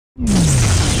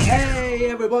Hey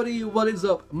everybody, what is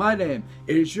up? My name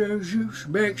is Jesus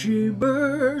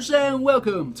Maximus and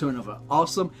welcome to another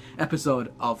awesome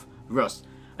episode of Rust.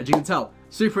 As you can tell,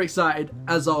 super excited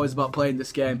as always about playing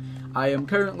this game. I am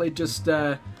currently just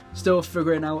still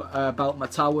figuring out about my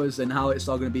towers and how it's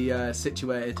all going to be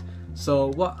situated. So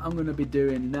what I'm going to be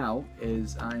doing now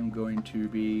is I'm going to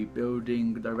be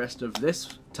building the rest of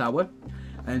this tower.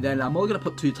 And then I'm only going to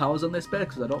put 2 towers on this bed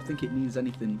because I don't think it needs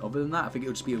anything other than that. I think it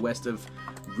would just be a waste of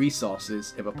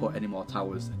resources if I put any more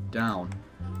towers down.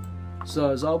 So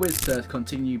as always, to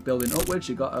continue building upwards,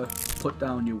 you've got to put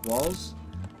down your walls.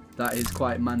 That is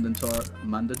quite mandatory.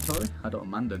 I don't know what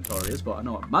mandatory is, but I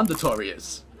know what mandatory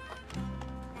is.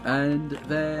 And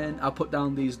then I'll put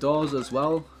down these doors as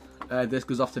well. This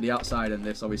goes off to the outside and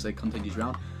this obviously continues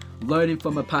round. Learning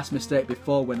from a past mistake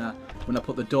before when I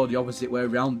put the door the opposite way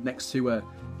around next to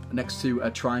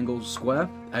a triangle square,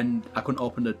 and I couldn't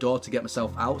open the door to get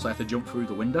myself out, so I had to jump through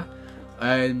the window.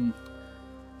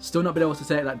 Still not been able to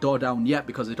take that door down yet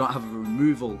because I don't have a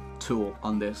removal tool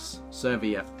on this server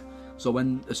yet. So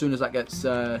as soon as that gets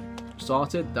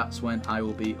sorted, that's when I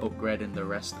will be upgrading the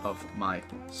rest of my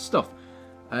stuff.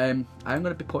 I'm going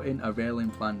to be putting a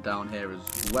railing plan down here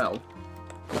as well.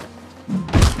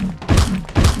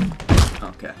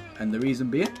 Okay, and the reason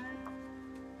being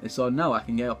is so now I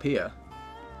can get up here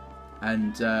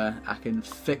and I can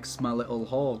fix my little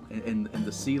hole in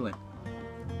the ceiling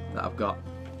that I've got.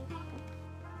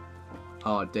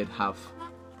 Oh, I did have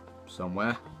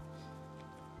somewhere.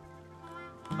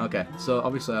 Okay, so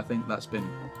obviously I think that's been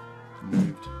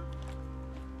moved.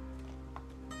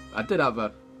 I did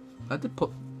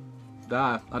put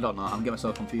that. I don't know, I'm getting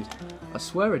myself confused. I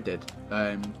swear I did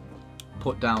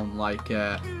put down like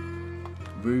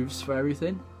roofs for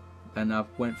everything, and I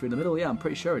went through the middle. Yeah, I'm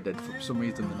pretty sure I did. For some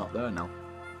reason they're not there now.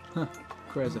 Huh,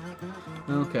 crazy.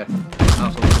 Okay,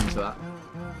 I'll look into that.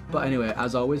 But anyway,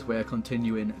 as always, we're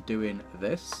continuing doing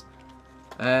this.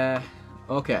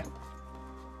 Okay,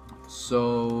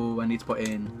 so I need to put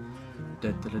in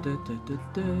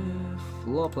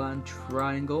floor plan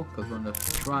triangle, because we're on the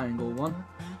triangle one,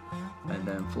 and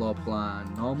then floor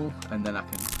plan normal, and then I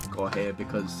can go here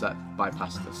because that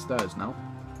bypassed the stairs now.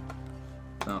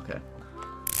 Okay.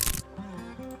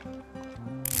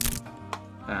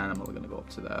 And I'm only going to go up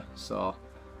to there. So,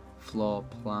 floor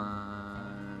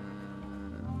plan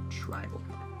triangle.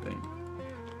 Boom.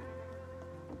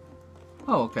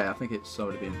 Oh, okay. I think it's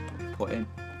already been put in.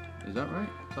 Is that right?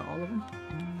 Is that all of them?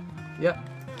 Yep.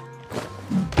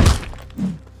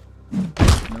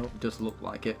 Nope, does look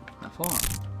like it. I thought.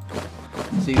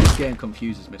 See, this game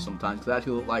confuses me sometimes because it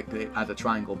actually looked like it had a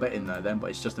triangle bit in there then,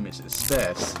 but it's just a mix of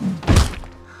space.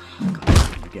 God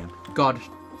damn it again. God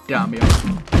damn you.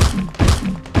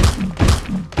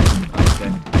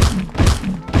 Okay.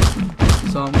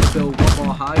 So I'm going to build one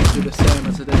more high, do the same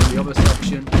as I did in the other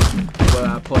section, where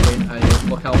I put in a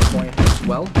lookout point as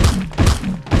well.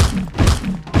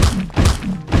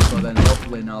 So then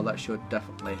hopefully now that should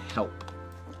definitely help.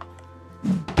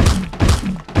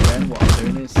 Again, what I'm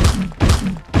doing is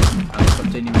I'm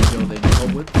continuing building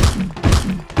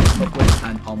upwards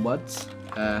and onwards,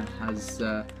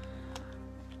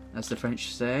 as the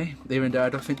French say. Even though I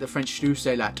don't think the French do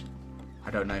say that.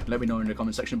 I don't know. Let me know in the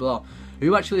comment section below.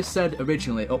 Who actually said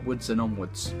originally upwards and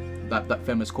onwards? That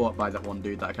famous quote by that one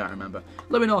dude that I can't remember.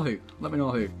 Let me know who. Let me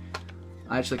know who.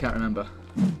 I actually can't remember.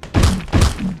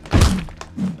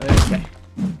 Okay.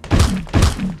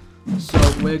 So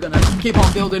we're gonna keep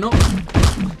on building up.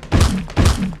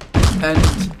 And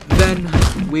then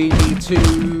we need to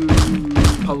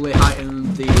probably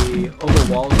heighten the other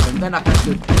walls, and then I can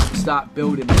actually start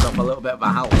building myself a little bit of a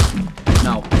house.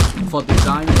 Now, for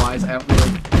design wise, I haven't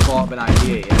really thought of an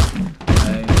idea yet.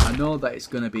 I know that it's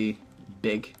going to be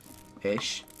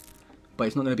big-ish, but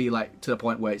it's not going to be like to the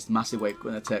point where it's massive, where it's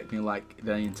going to take me like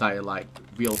the entire like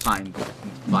real-time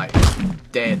like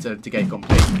day to get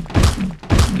complete.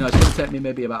 You know, it's going to take me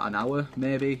maybe about an hour,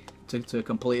 maybe, to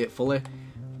complete it fully.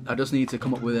 I just need to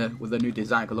come up with a new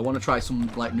design because I want to try some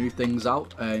like new things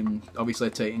out,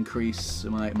 obviously to increase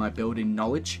my building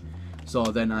knowledge, so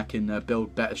then I can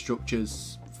build better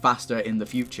structures faster in the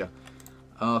future.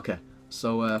 Okay,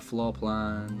 so floor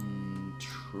plan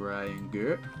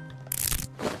triangle.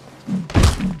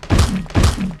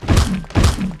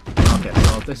 Okay,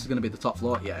 so this is going to be the top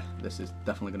floor. Yeah, this is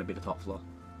definitely going to be the top floor.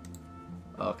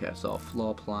 Okay, so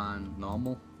floor plan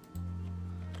normal.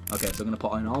 Okay, so I'm going to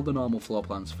put in all the normal floor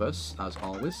plans first, as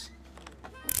always,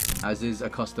 as is a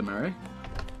customary.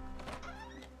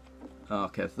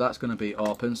 Okay, so that's going to be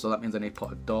open, so that means I need to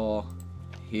put a door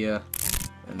here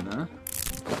and there.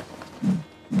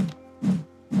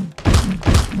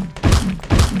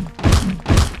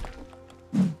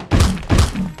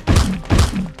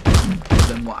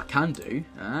 can do,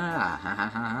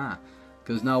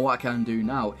 because now what I can do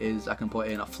now is I can put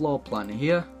in a floor plan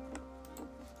here,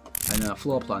 and then a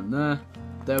floor plan there.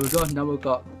 There we go. Now we've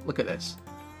got, look at this.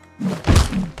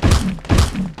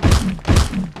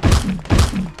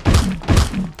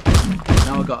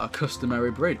 Now I've got a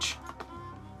customary bridge.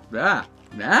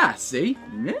 See?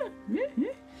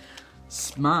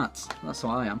 Smart. That's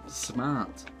what I am.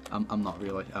 Smart. I'm not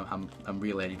really. I'm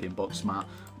really anything but smart.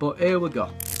 But here we go.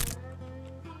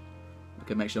 We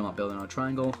can make sure I'm not building on a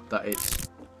triangle. That it's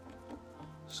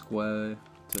square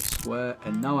to square.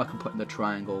 And now I can put in the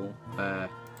triangle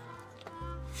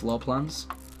floor plans.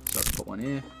 So I can put one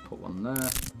here, put one there.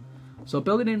 So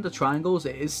building in the triangles,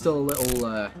 it is still a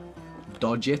little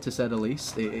dodgy to say the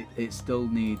least. It still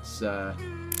needs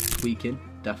tweaking,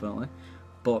 definitely.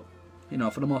 But you know,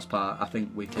 for the most part, I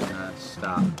think we can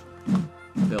start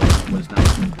building upwards now.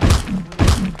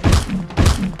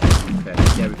 Okay,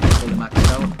 yeah, we can fully max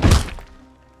out.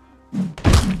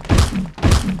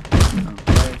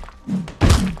 Okay.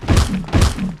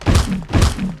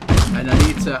 And I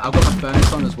need to, I've got my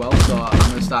furnace on as well, so I'm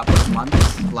going to start putting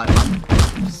lamps, like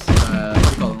lamps, what do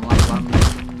you call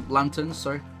them, lanterns,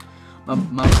 sorry.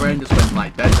 My brain just went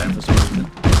like dead then for some reason.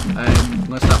 I'm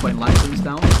going to start putting lanterns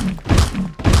down.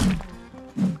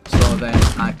 So then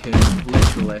I can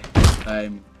literally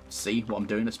see what I'm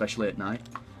doing, especially at night.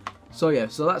 So yeah,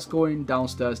 so that's going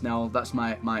downstairs now. That's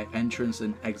my entrance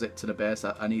and exit to the base.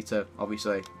 I need to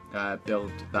obviously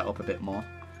build that up a bit more.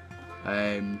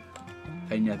 And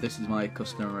yeah, this is my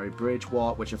customary bridge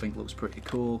walk, which I think looks pretty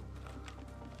cool.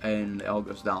 And it all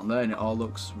goes down there, and it all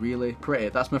looks really pretty.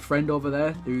 That's my friend over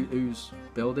there who's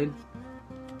building.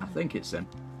 I think it's him.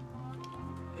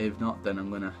 If not, then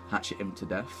I'm gonna hatchet him to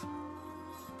death.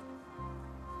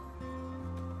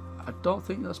 I don't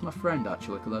think that's my friend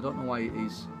actually, because I don't know why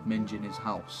he's minging his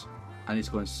house. I need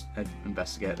to go and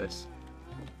investigate this.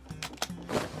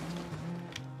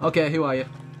 Okay, who are you?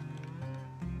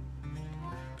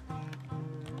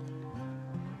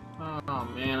 Oh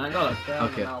man, I got a bad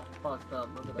Okay. now fucked up.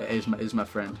 Look at that. It is my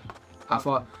friend. I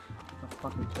thought it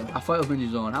was minging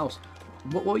his own house.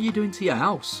 What are you doing to your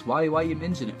house? Why are you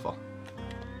minging it for?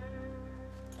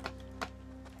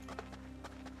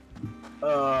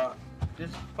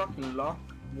 This fucking lock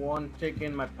won't take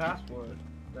in my password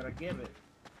that I gave it.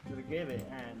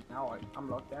 And now I'm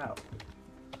locked out.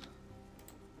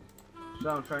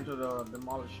 So I'm trying to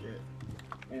demolish it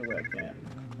any way I can.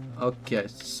 Okay,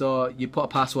 so you put a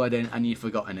password in and you've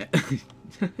forgotten it.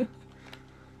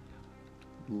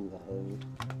 Lol.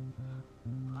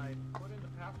 I put in the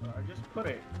password. I just put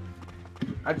it.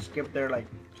 I just skipped there like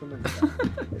 2 minutes.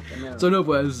 So in other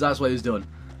words, that's what he's done.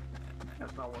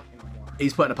 That's not working no more.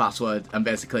 He's put in a password and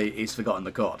basically he's forgotten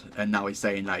the code, and now he's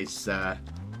saying that it's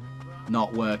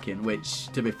not working, which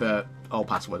to be fair, all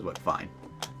passwords work fine.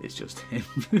 It's just him.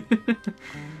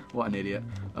 What an idiot.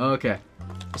 Okay,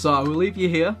 so I will leave you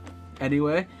here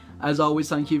anyway. As always,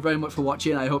 thank you very much for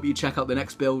watching. I hope you check out the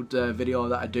next build video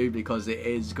that I do, because it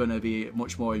is going to be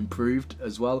much more improved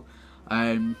as well.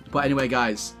 But anyway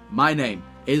guys, my name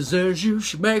is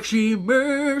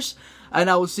Maximers, and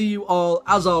I will see you all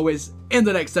as always in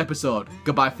the next episode.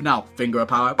 Goodbye for now. Finger of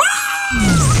power.